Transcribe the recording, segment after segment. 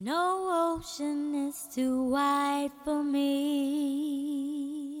No ocean is too wide for me.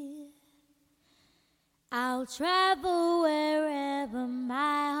 I'll travel wherever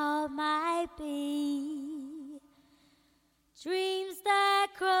my heart might be. Dreams that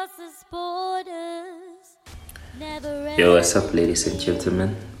crosses borders. Yo, what's up, ladies and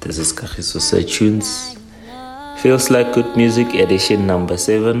gentlemen? This is Kagiso Say Tunes. Feels like good music, edition number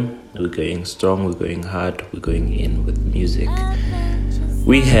 7. We're going strong, we're going hard, we're going in with music.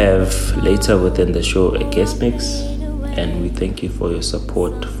 We have later within the show a guest mix, and we thank you for your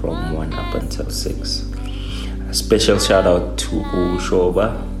support from 1 up until 6. A special shout out to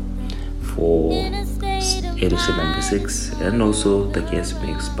Shoba for edition number 6, and also the guest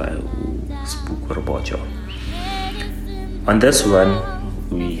mix by Spook Robocho. On this one,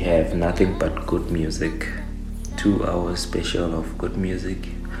 we have nothing but good music. 2 hours special of good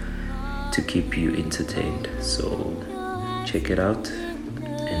music to keep you entertained. So check it out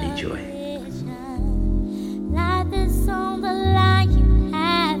and enjoy. Life is on the line, you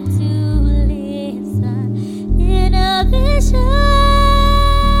have to listen. In a vision.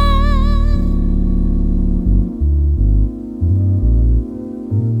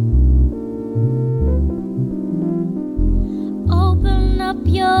 Open up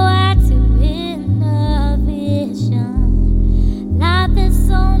your eyes to inner vision. Life is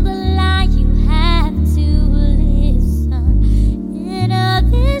on the line, you have to listen. Inner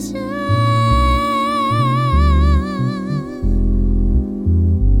vision.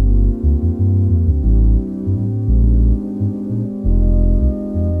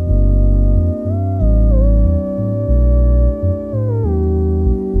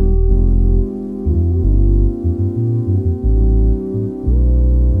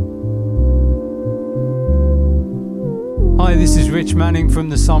 Hi, this is Rich Manning from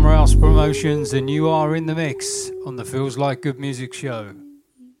the Summer House Promotions, and you are in the mix on the Feels Like Good Music show.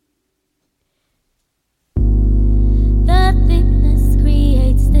 The thickness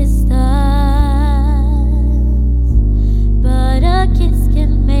creates distance, but a kiss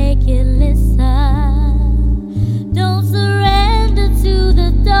can make it listen. Don't surrender to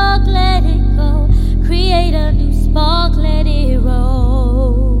the dark, let it go. Create a new spark, let it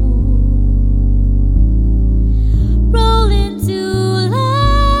roll. Roll into life,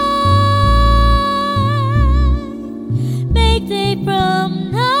 make day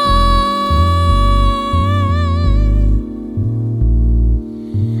from night.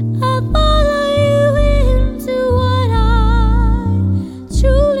 I'll follow you into what I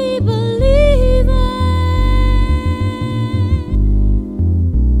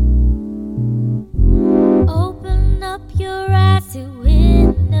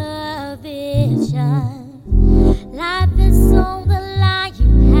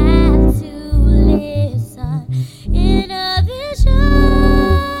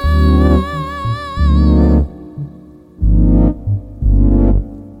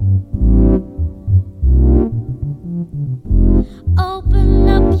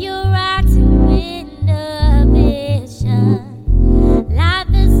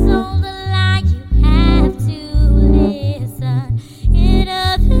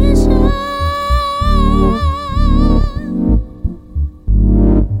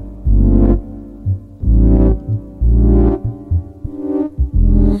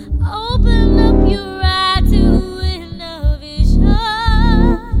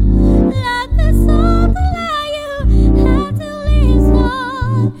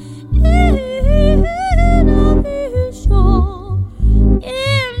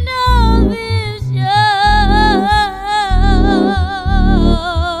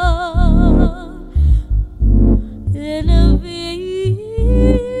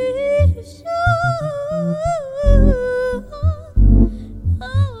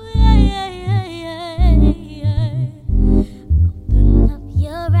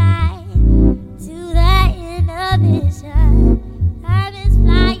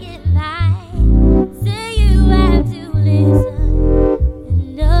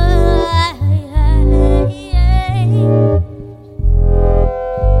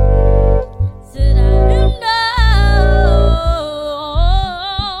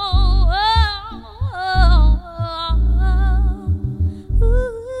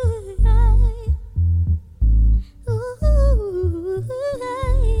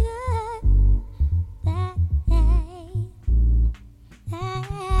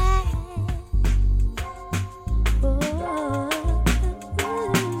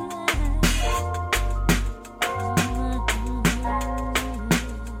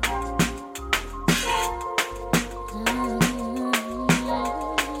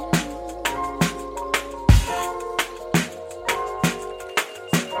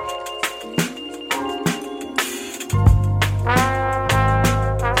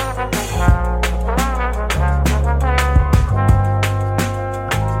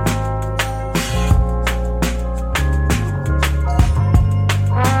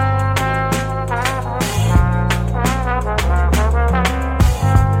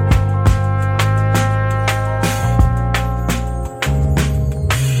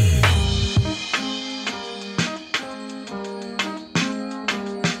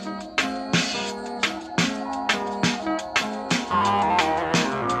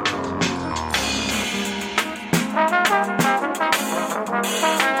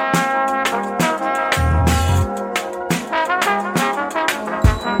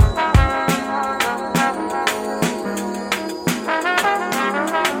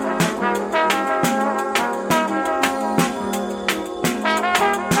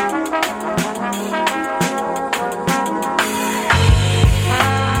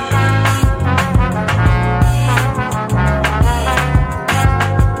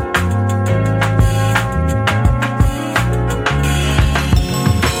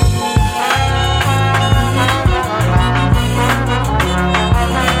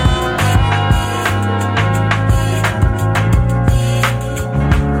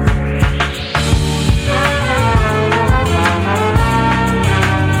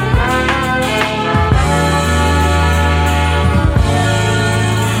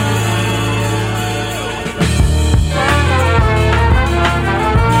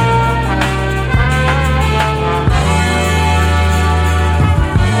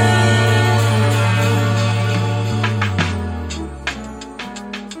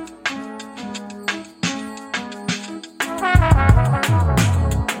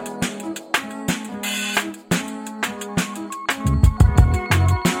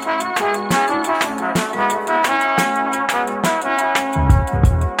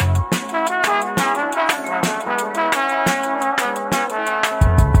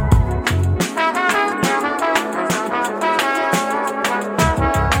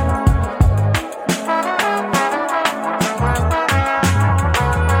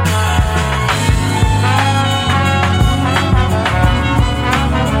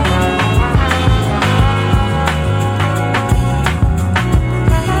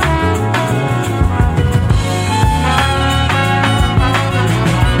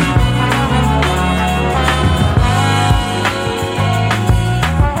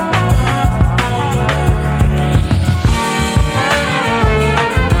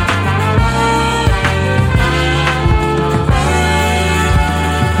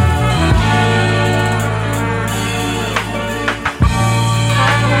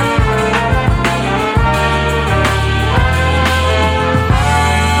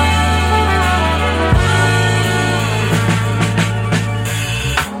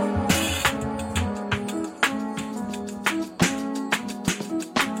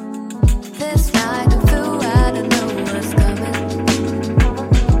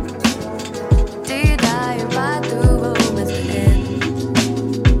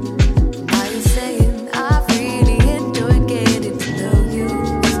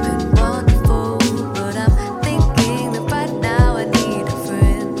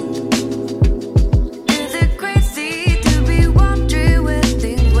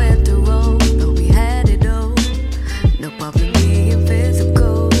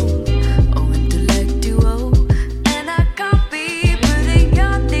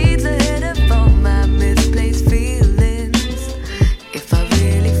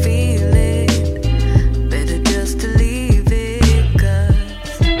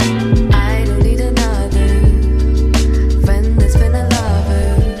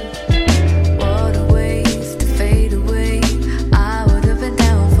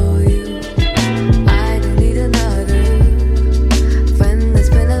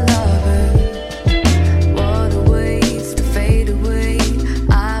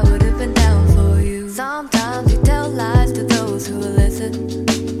nothing,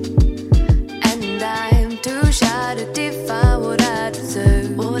 and I'm too shy to define what I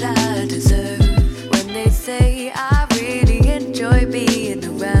deserve. What I deserve. When they say I really enjoy being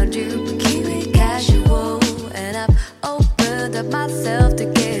around you, but keep it casual, and I've opened up myself to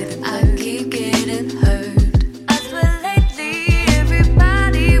getting hurt. I keep getting hurt. I swear lately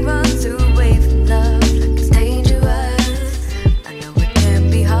everybody runs away from love like it's dangerous. I know it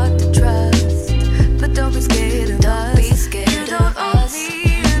can be hard to trust, but don't be scared of us. You don't owe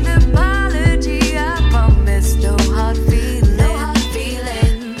me an apology, I promise. No hard feelings.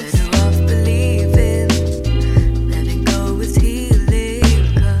 Better off believing letting go is healing.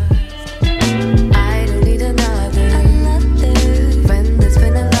 'Cause I don't need another friend that's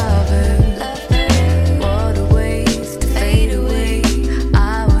been a lover. What a waste to fade away.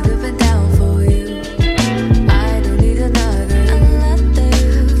 I would have been down for you. I don't need another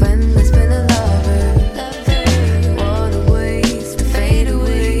friend that's been a lover. What a waste to fade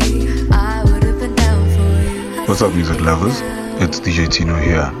away. I would have been down for you. What's up, music lovers? It's DJ Tino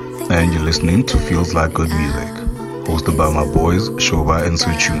here, and you're listening to Feels Like Good Music, hosted by my boys Shoba and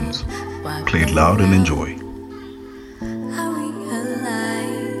Sweet Tunes. Play it loud and enjoy. I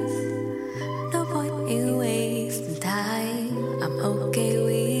realize no point in wasting time. I'm okay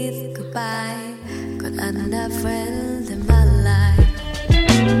with goodbye. Got another friend in my life.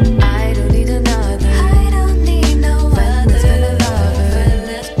 I don't need another. I don't need no friend that's been a lover. Friend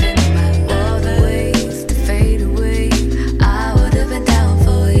that's been my lover. All the ways to fade away. I would have been down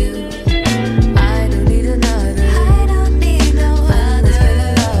for you. I don't need another. I don't need no friend that's been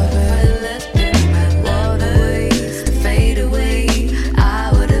a lover. Friend that's been my lover.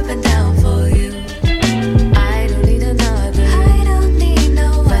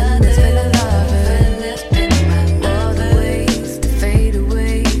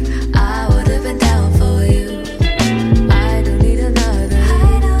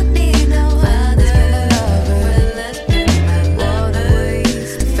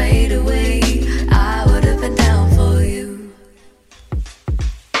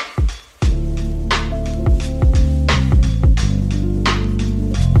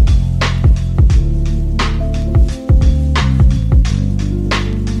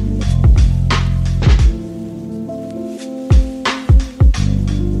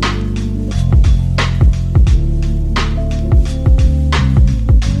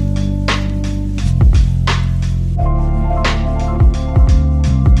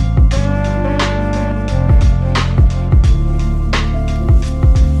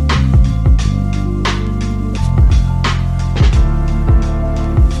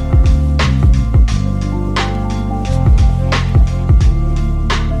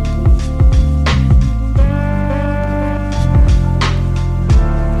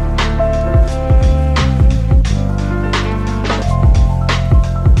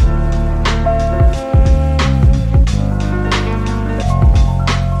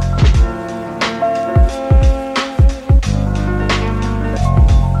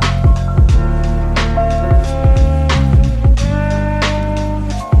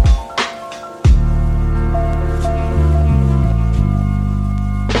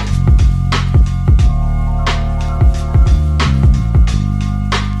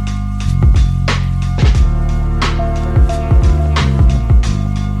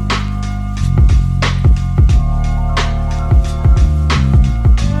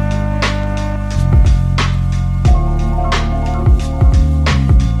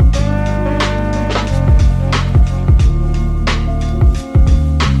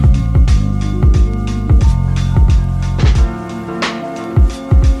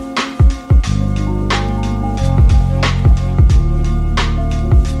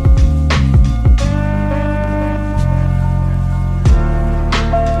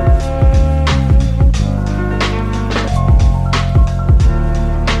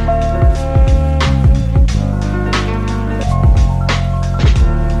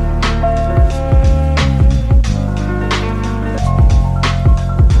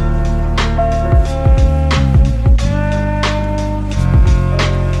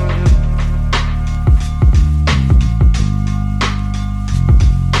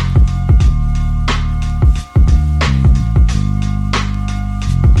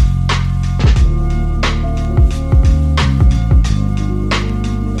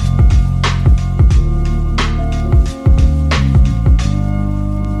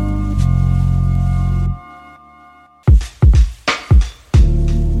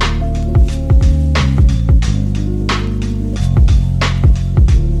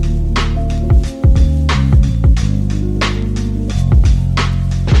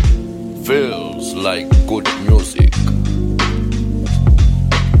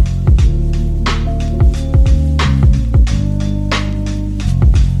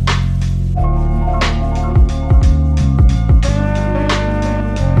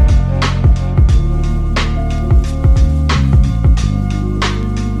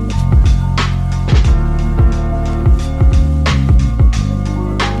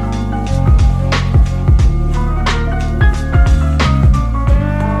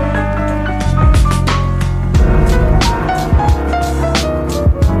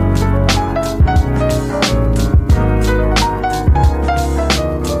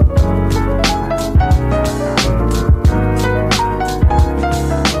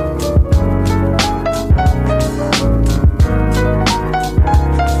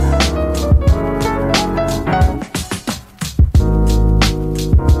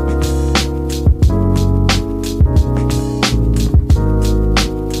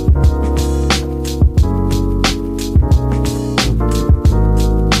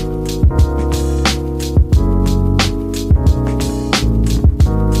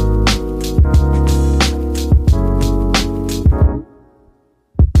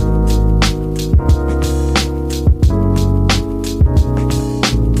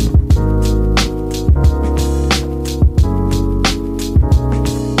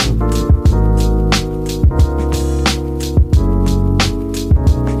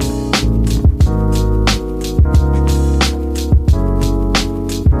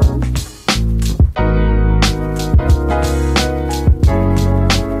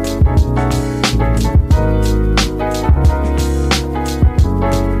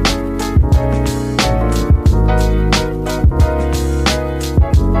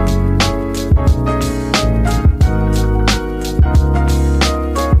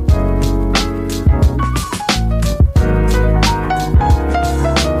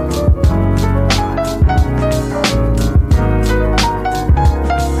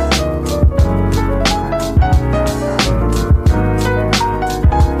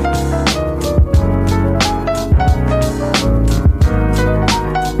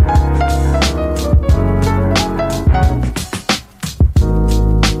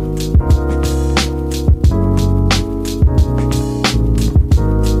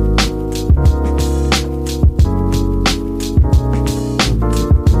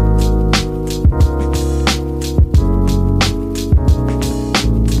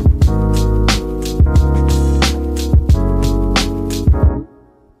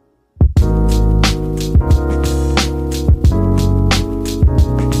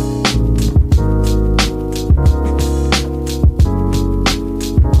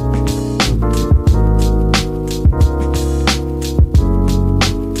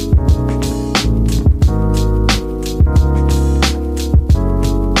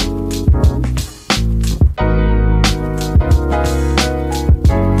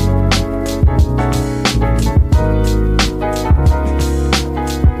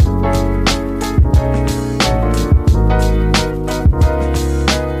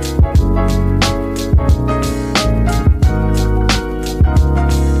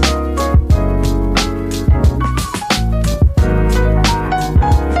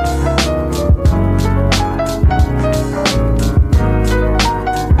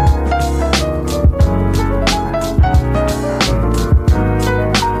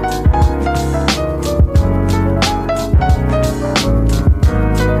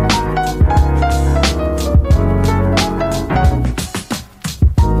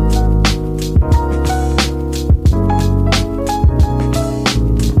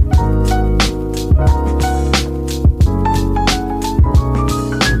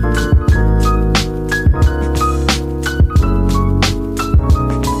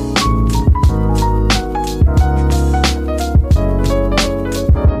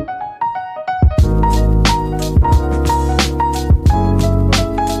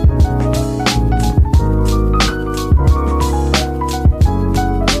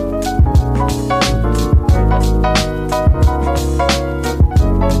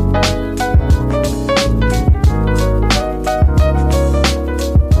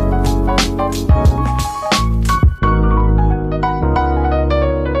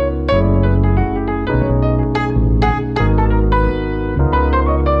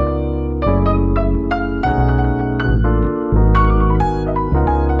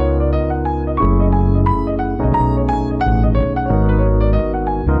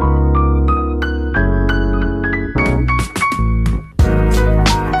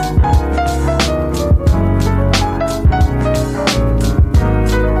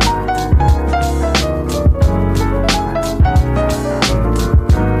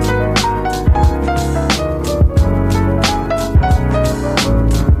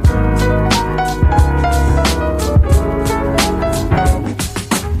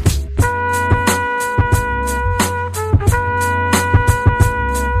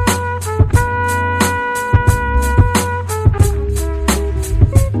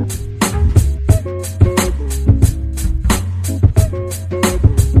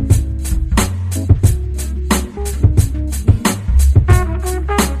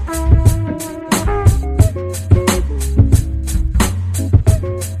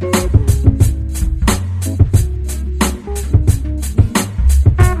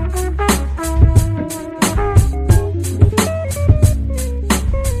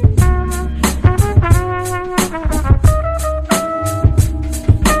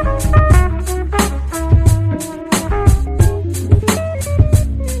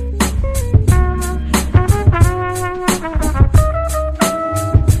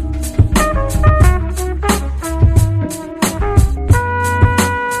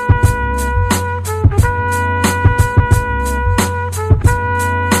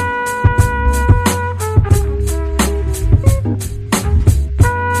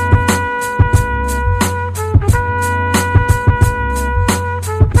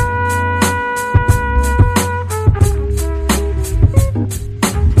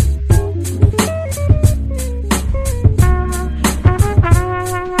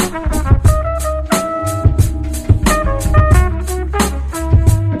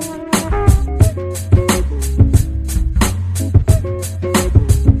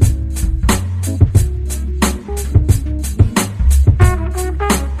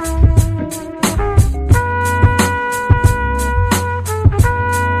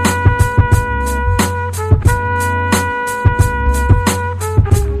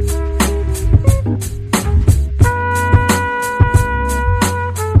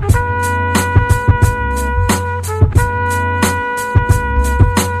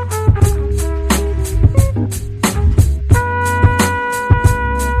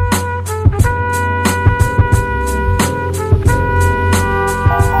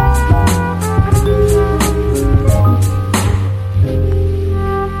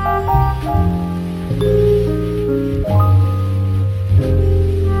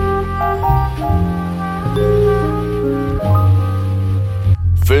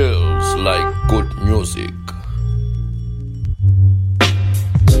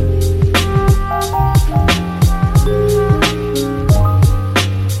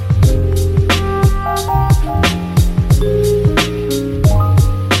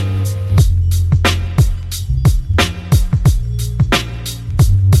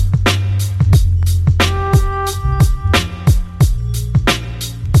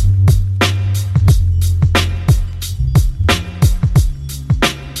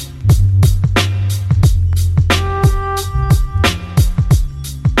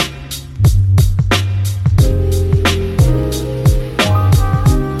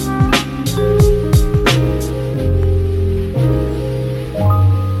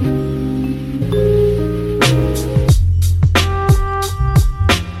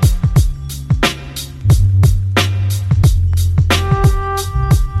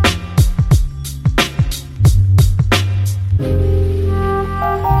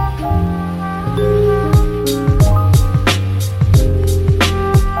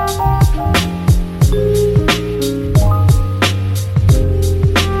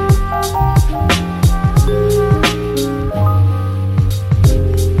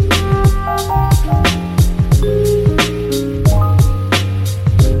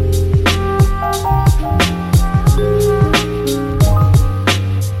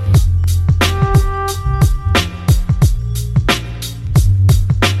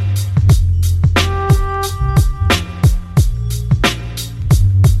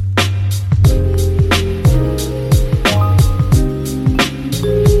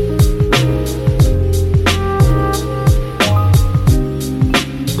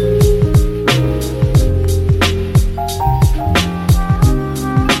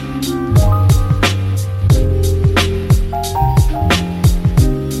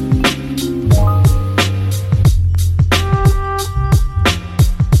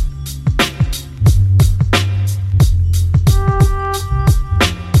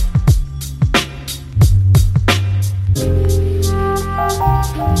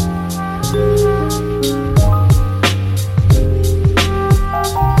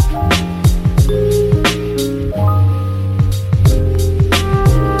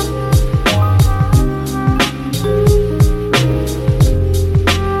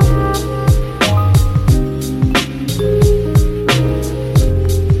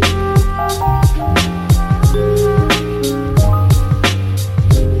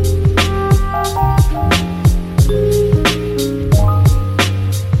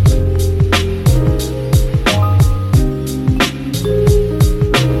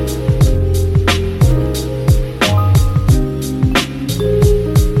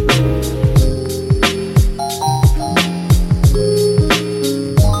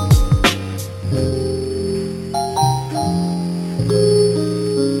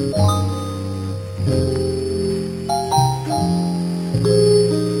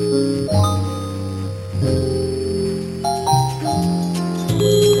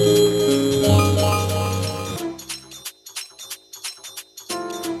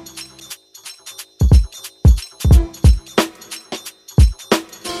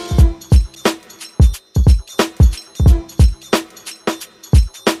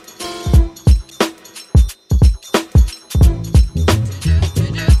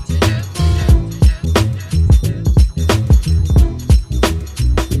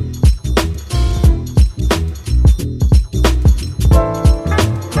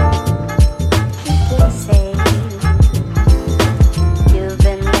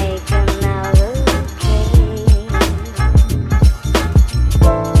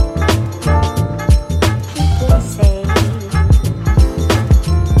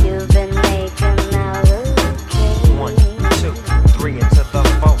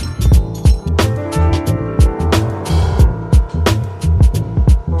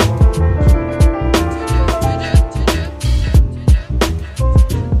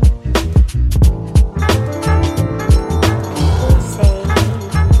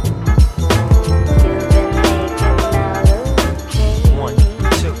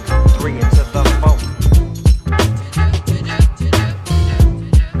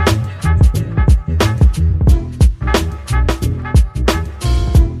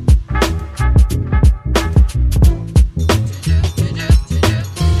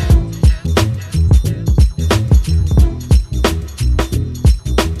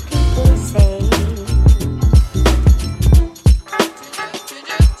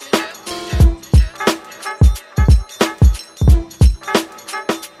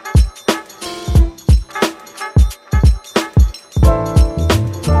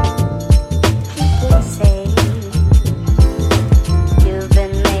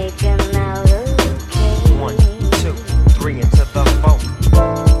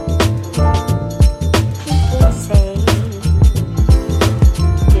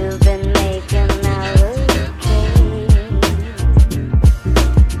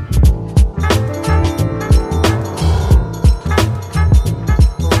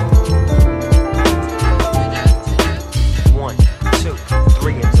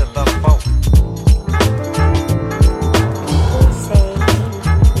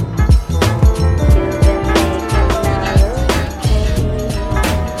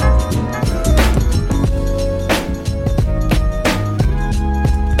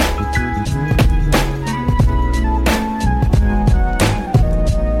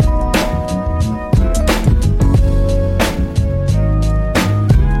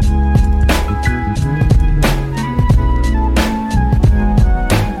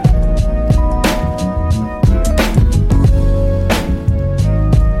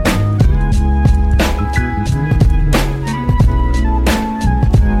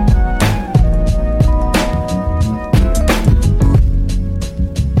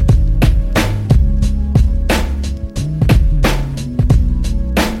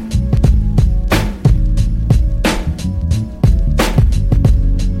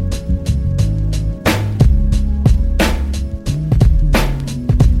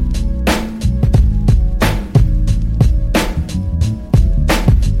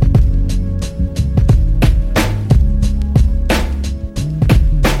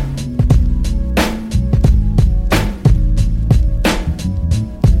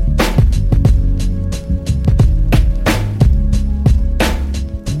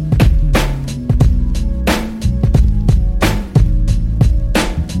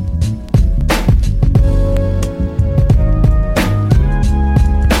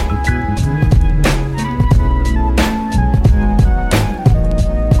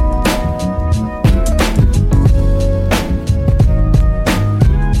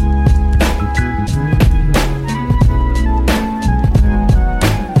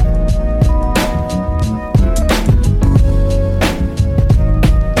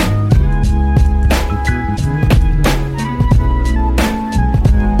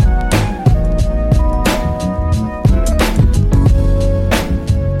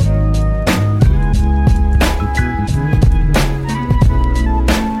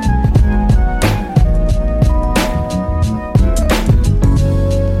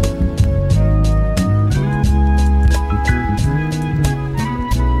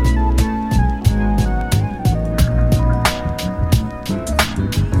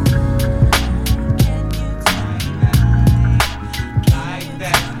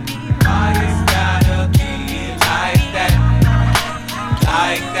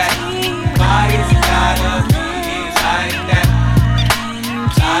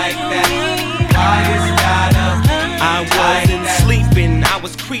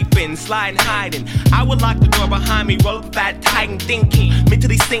 open, sliding, hiding. I would lock the door behind me, roll up fat, titan, thinking,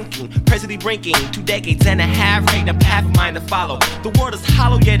 mentally sinking, presently brinking, 2 decades and a half, creating a path of mine to follow. The world is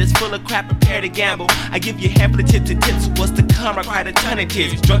hollow, yet it's full of crap, prepare to gamble. I give you half of the tips and tips, what's to come, I cried a ton of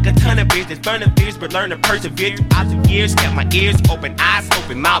tears, drunk a ton of beers, that's burning fears, but learn to persevere throughout the years, kept my ears open, eyes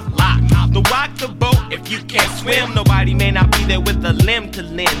open, mouth locked. No rock the boat if you can't swim, nobody may not be there with a limb to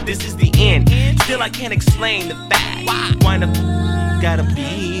limb, this is the end, still I can't explain the fact. Why the gotta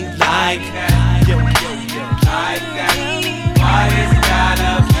be like that? Yo, like that. Why it's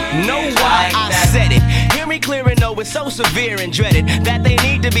gotta be know why like I that? Said it. Hear me clear and know it's so severe and dreaded that they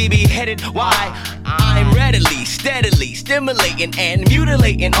need to be beheaded. Why? I'm readily, steadily stimulating and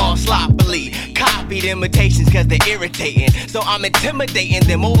mutilating all sloppily. Copied imitations cause they're irritating, so I'm intimidating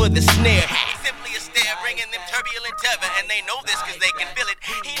them over the snare. Simply a stare, bringing them turbulent tether, and they know this cause they can feel it.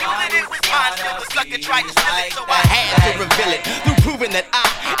 He knew that it was mine till the sucker tried to steal it, so I had to reveal it through proving that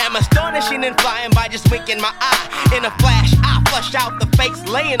I am astonishing and flying by just winking my eye. In a flash, I flush out the fakes,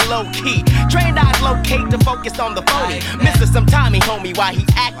 laying low key. Trained eyes locate to focus on the phony. Mr. Some Tommy homie, why he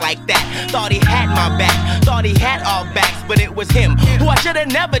act like that? Thought he had my back, thought he had all backs, but it was him who I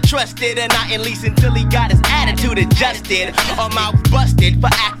should've never trusted, and not at least until he got his attitude adjusted. Or mouth busted for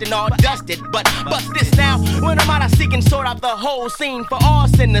acting all dusted. But bust this now, when I'm out I seek and sort out the whole scene for all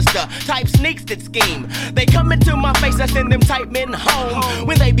sinister type sneaks that scheme. They come into my face, I send them type men home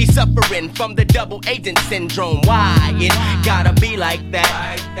when they be suffering from the double agent syndrome. Why it gotta be like that?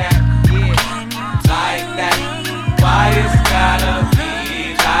 Like that, yeah. Like that. Why it's gotta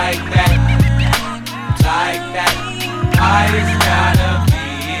be like that? Like that. Why it's gotta be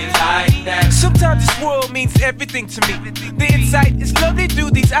like that? Sometimes this world means everything to me. The insight is lovely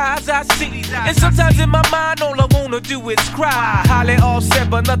through these eyes I see. And sometimes in my mind all I wanna do is cry. Highly all said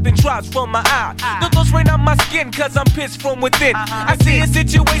but nothing drops from my eye. The thoughts rain on my skin cause I'm pissed from within. I see a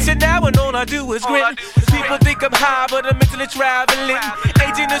situation now and all I do is grin. People think I'm high but I'm mentally traveling.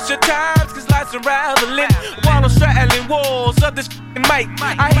 Aging is your times cause life's unraveling. While I'm straddling walls of this mic,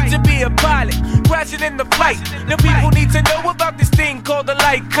 I hate to be a pilot, crashing in the flight. The people need to know about this thing called the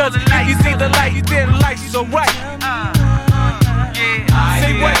light. Cause if you see the light, you then light, so right.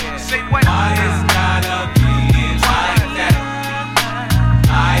 Say what? Say what? Why it's gotta be like that?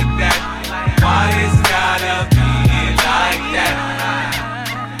 Like that. Why it's gotta be like that?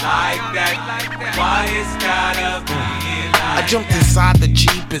 Like that. Why it's gotta be like that? I jumped inside the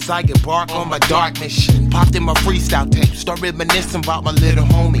Jeep as I embark on my dark mission. Popped in my freestyle tape, start reminiscing about my little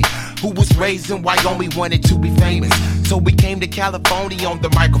homie who was raised in Wyoming, wanted to be famous. So we came to California on the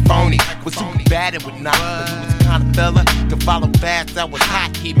microphone. Was super bad and would not, but he was the kind of fella to follow fast that was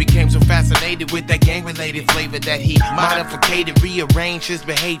hot. He became so fascinated with that gang-related flavor that he modified, rearranged his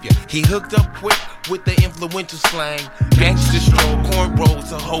behavior. He hooked up quick with the influential slang. Gangster stroll,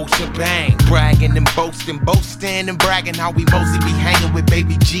 cornrows, a whole shebang. Bragging and boasting and bragging how we mostly be hanging with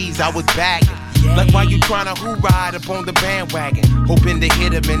baby G's. I was bagging. Like why you tryna who ride up on the bandwagon? Hoping to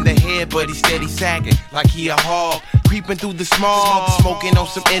hit him in the head, but he steady sagging. Like he a hog, creeping through the smog. Smoking on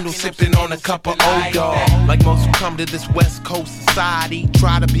some Endo, sipping on a cup of old dog. Like most who come to this West Coast society,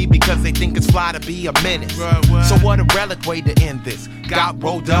 try to be because they think it's fly to be a menace. So what a relic way to end this. Got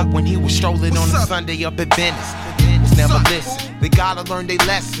rolled up when he was strolling on a Sunday up at Venice. Never listen, they gotta learn their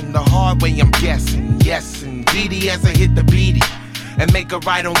lesson the hard way, I'm guessing. Yes, indeedy as I hit the beady and make a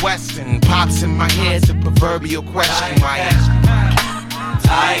right on Western. Pops in my head, the proverbial question. Why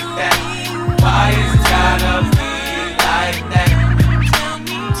like that? Why it's gotta be like that?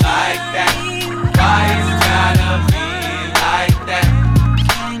 Like that? Why it's gotta be like that?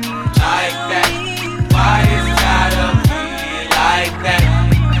 Like that? Why it's gotta be like that?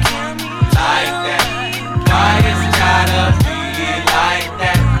 Like that? Why it's gotta be like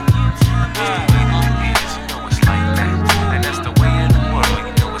that?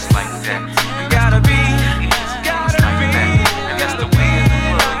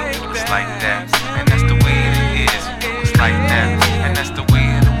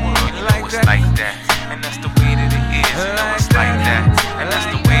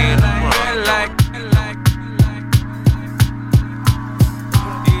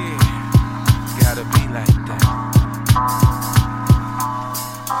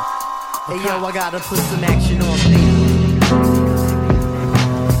 Yo, I gotta put some action on things.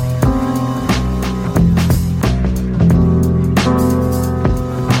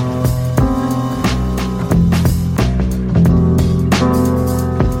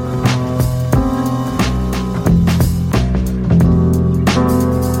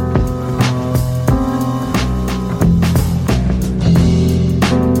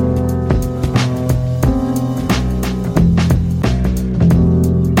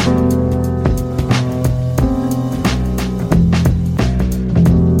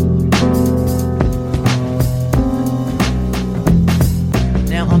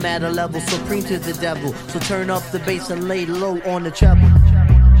 at a level supreme to the devil. So turn up the bass and lay low on the treble.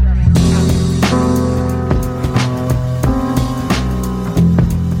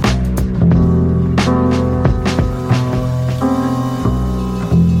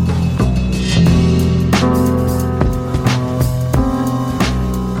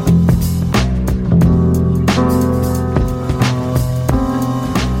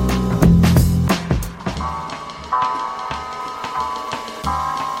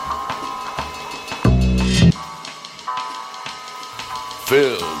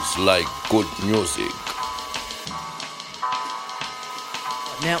 Feels like good music.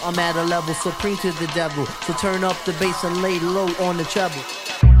 Now I'm at a level supreme to the devil. So turn up the bass and lay low on the treble.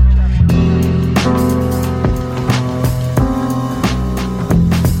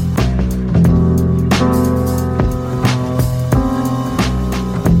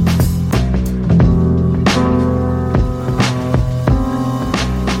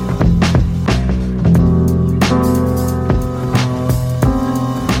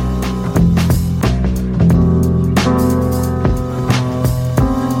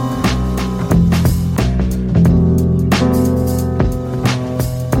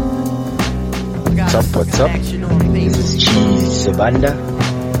 What's up? This is Cheese Sabanda,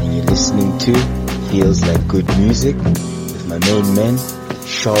 and you're listening to Feels Like Good Music with my main men,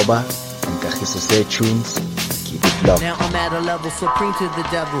 Shoba and Kagiso Say Tunes. Keep it locked. Now I'm at a level supreme to the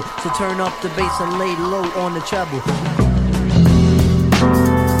devil. So turn up the bass and lay low on the treble.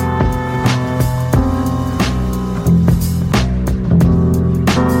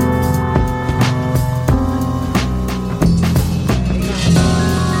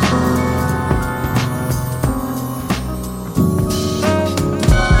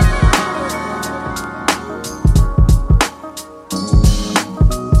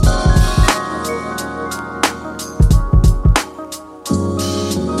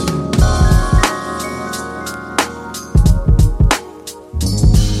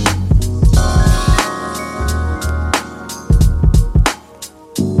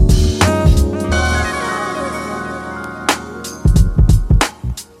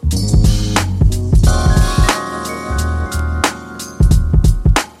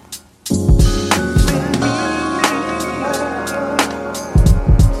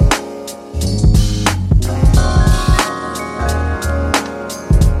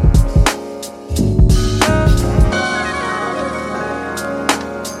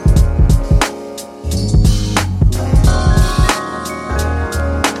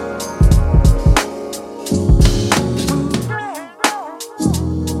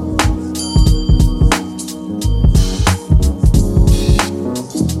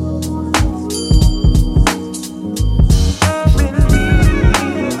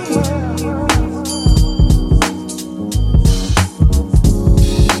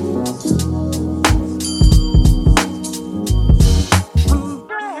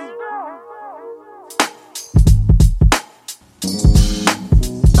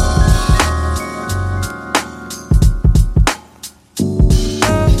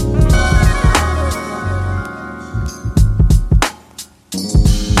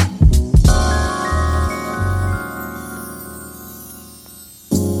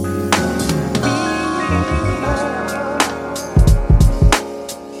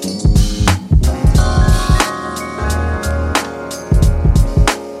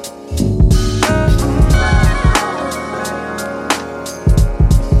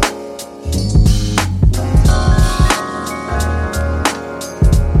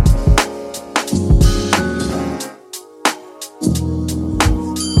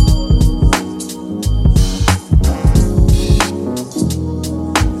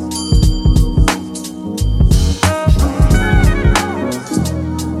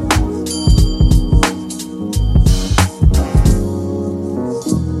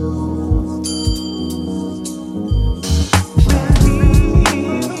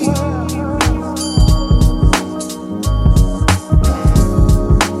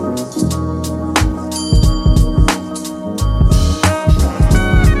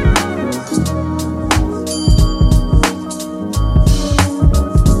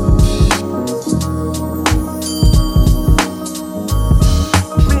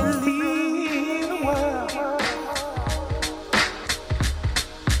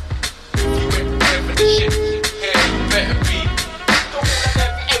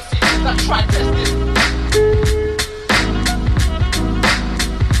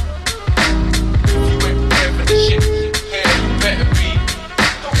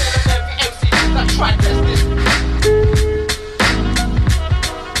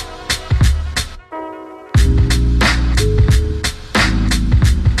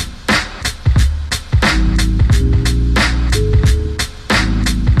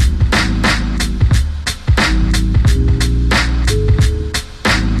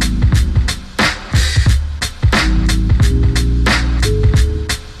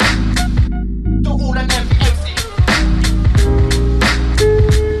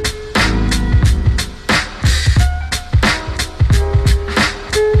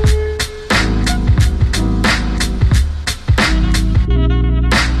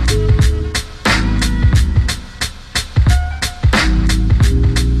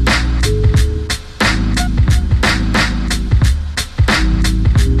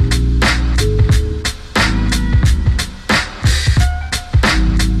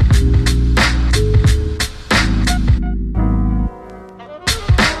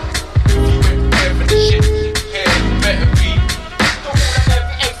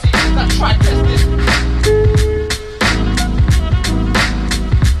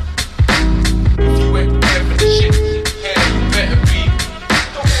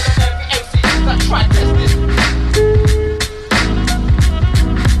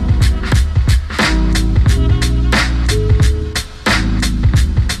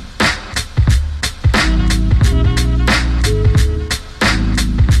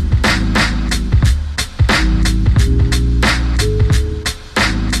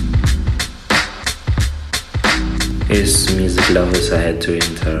 Yes, music lovers, I had to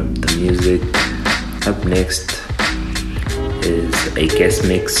interrupt the music. Up next is a guest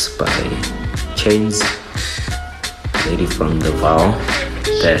mix by Chains, lady from the Val,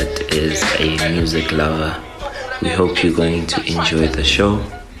 that is a music lover. We hope you're going to enjoy the show.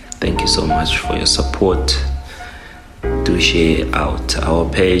 Thank you so much for your support. Do share out our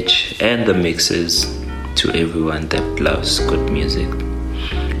page and the mixes to everyone that loves good music.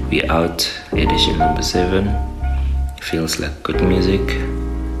 We out, edition number 7. Feels like good music.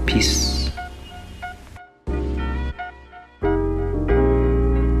 Peace.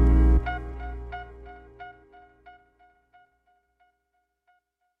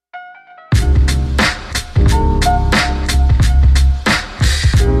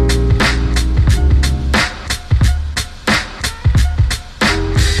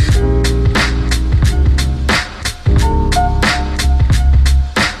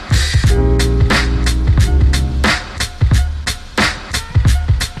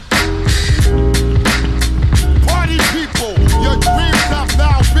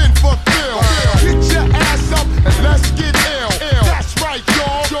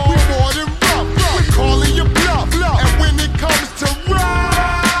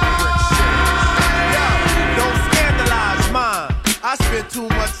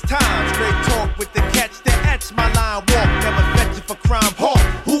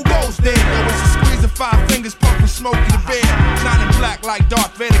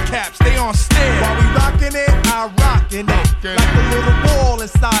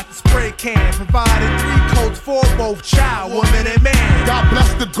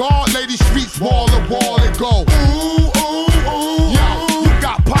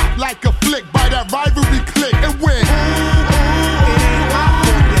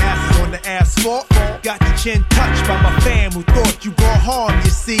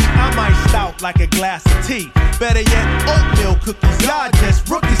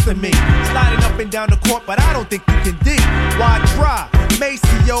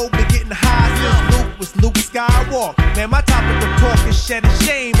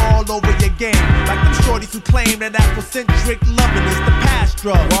 Afrocentric loving is the past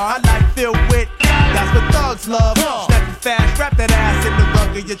drug. I like filled with, that's what thugs love. Snap you fast, wrap that ass in the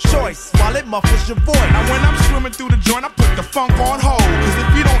rug of your choice while it muffles your voice. Now when I'm swimming through the joint, I put the funk on hold. Cause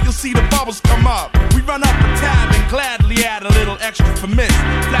if you don't, you'll see the bubbles come up. We run up a tab and gladly add a little extra for miss.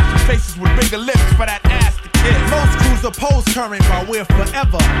 Flashing faces with bigger lips for that ass to kiss. Most crews oppose current while we're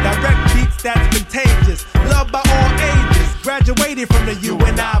forever. Direct beats that's contagious, loved by all ages. Graduated from the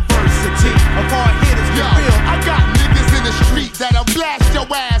university of hard hitters for real. I got niggas in the street that'll blast your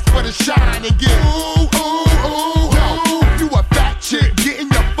ass for the shine and get ooh, ooh, ooh. Yo, you a fat chick getting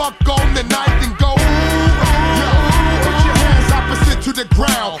your fuck on the night and go ooh, ooh. Yo, put your hands opposite to the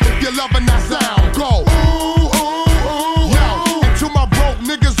ground if you're loving that sound. Go ooh, ooh, ooh. Yo, and to my broke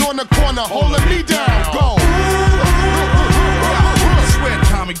niggas on the corner holding me down. Go ooh, ooh. I swear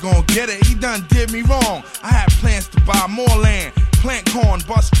Tommy gon' get it. He done did me wrong. I had plans to buy more land, plant corn,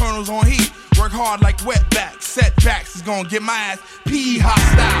 bust kernels on heat. Work hard like wetbacks, setbacks is gonna get my ass PE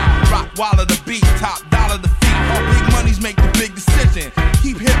hostile. Rock wallet the beat, top dollar the feet. All big monies make the big decision.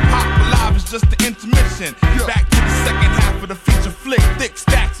 Keep hip hop alive is just the intermission. Back to the second half of the feature flick, thick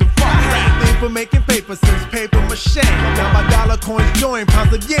stacks and fuck rap. Thing for making paper since paper mache. Now my dollar coins join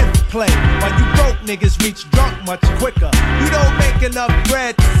pounds of yen to play. While you broke niggas reach drunk much quicker. You don't make enough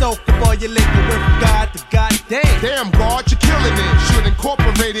bread to soak up all your liquor. Went from God to goddamn. Damn, God, you're killing it. Should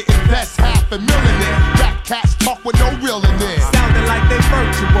incorporate it, invest $500,000 in. Rap cats talk with no real in it. Sounding like they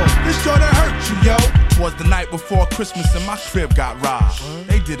virtual. This sure to hurt you, yo. Was the night before Christmas and my crib got robbed.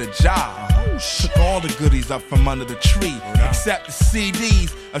 They did a job. Took all the goodies up from under the tree, except the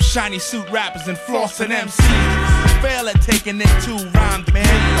CDs of shiny suit rappers and flossing MCs. Fail at taking it too rhyme to man.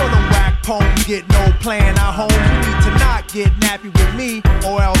 You know them whack poems get no plan at home. You need to not get nappy with me,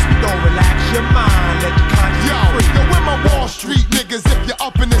 or else we gon' relax your mind. Let your conscience free. Yo, where my Wall Street niggas if you're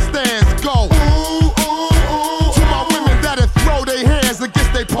up in the stands? Go ooh, ooh, ooh. To my women that'll throw their hands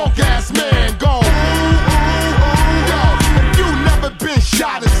against they punk ass man. Go ooh, ooh, ooh. Yo, if you never been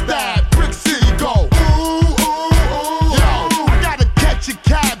shot or stabbed, Brick City go ooh, ooh, ooh. Yo, I gotta catch a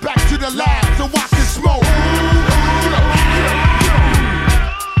cab back to the lab so I can smoke.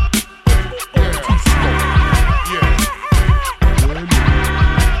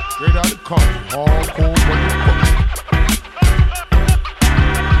 Straight out the car, hardcore.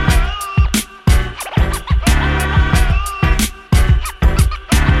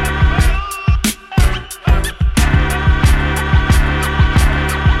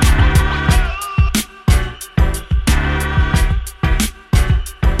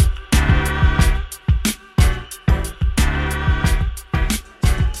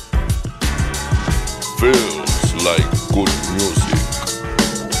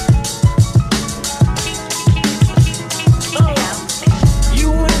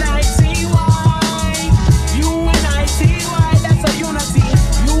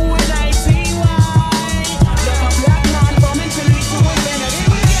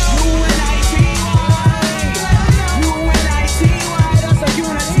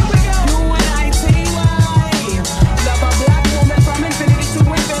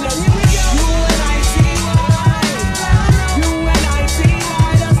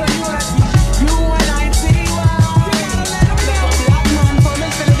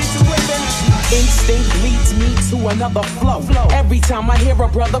 time I hear a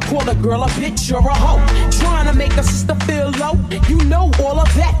brother call a girl a bitch or a hoe, trying to make a sister feel low, you know all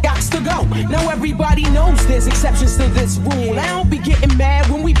of that gots to go. Now everybody knows there's exceptions to this rule. I don't be getting mad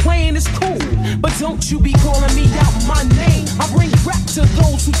when we playing, it's cool, but don't you be calling me out my name. I bring rap to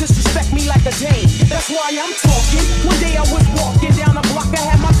those who disrespect me like a dame. That's why I'm talking. One day I was walking down the block,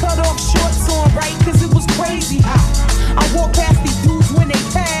 I had my cut off shorts on, right, cause it was crazy hot. I walked past these dudes when they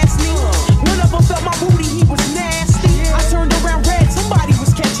passed me. One of them felt my booty, he was nasty. I turned around red, somebody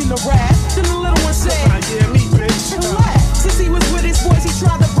was catching the rap. Then the little one said, yeah, me, bitch. Relax. Since he was with his boys, he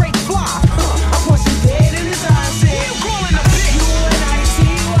tried to break fly. I pushed him dead in his eyes, said, you calling a bitch.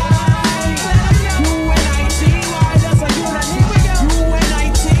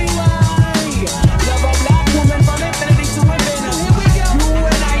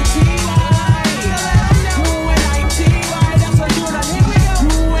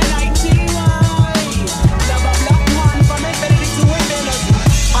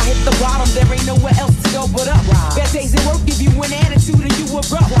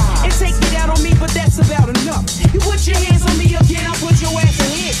 And take it out on me, but that's about enough. You put your hands on me again, I'll put your ass in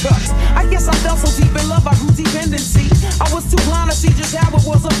handcuffs. I guess I fell so deep in love, I grew dependency. I was too blind to see just how it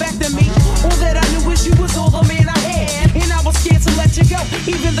was affecting me. All that I knew is you was all the man I had, and I was scared to let you go,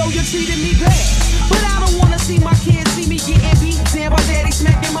 even though you treated me bad. But I don't wanna see my kids see me getting beat down by daddy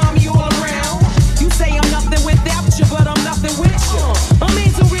smacking mommy all around. You say I'm nothing without you, but I'm nothing with you. A man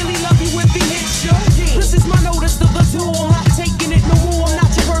to really love you if he hits you. This is my notice to the door, I'm not taking it no more. I'm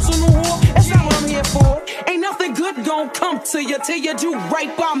not your personal whore, that's not what I'm here for. Ain't nothing good gon' come to you till you do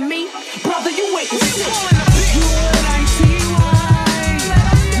right by me. Brother, you wait and see. You and I see why.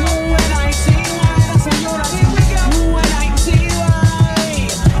 You and I see why. That's how you're not. You and I see why.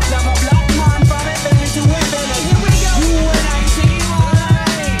 Love a black man from it, baby, to it, baby. Here we go. You and I see why.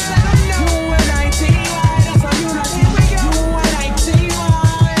 You and I see why. That's how you're not. You and I see why.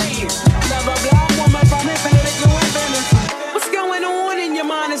 Love a black woman from it, baby, to it, baby. What's going on in your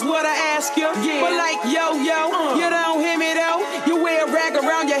mind is what I ask you. But like, yo, you don't hear me though. You wear a rag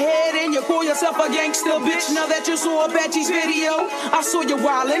around your head and you call yourself a gangster, bitch. Now that you saw Apache's video, I saw you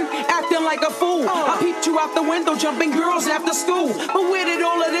wildin', acting like a fool. I peeped you out the window, jumping girls after school. But where did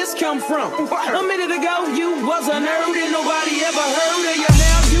all of this come from? A minute ago, you was a nerd and nobody ever heard of you.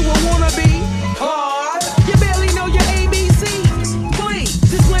 Now you a wannabe hard. You barely know your ABCs. Please,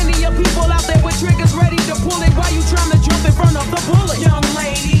 there's plenty of people out there with triggers ready to pull it while you trying to jump in front of the bullet. Young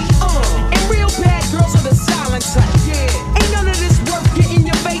lady, and real bad girls are the silent type. Yeah, ain't none of this worth getting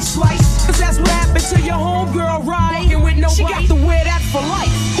your face sliced. Cause that's what happened to your homegirl, right? Walking with nobody. She got to wear that for life.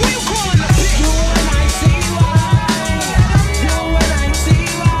 Who you calling a bitch? You and I see why. You and I see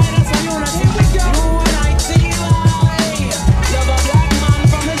why. That's how you're not. Here we go. You and I see why. Love a black man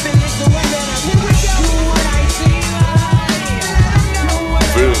from the village to women. Here we go. You and I see why. You and I see why.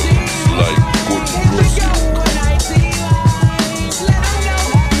 Feels like good music.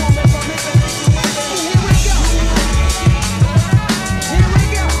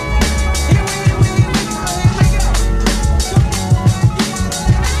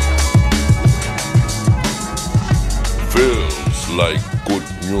 Feels like good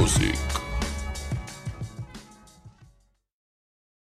music.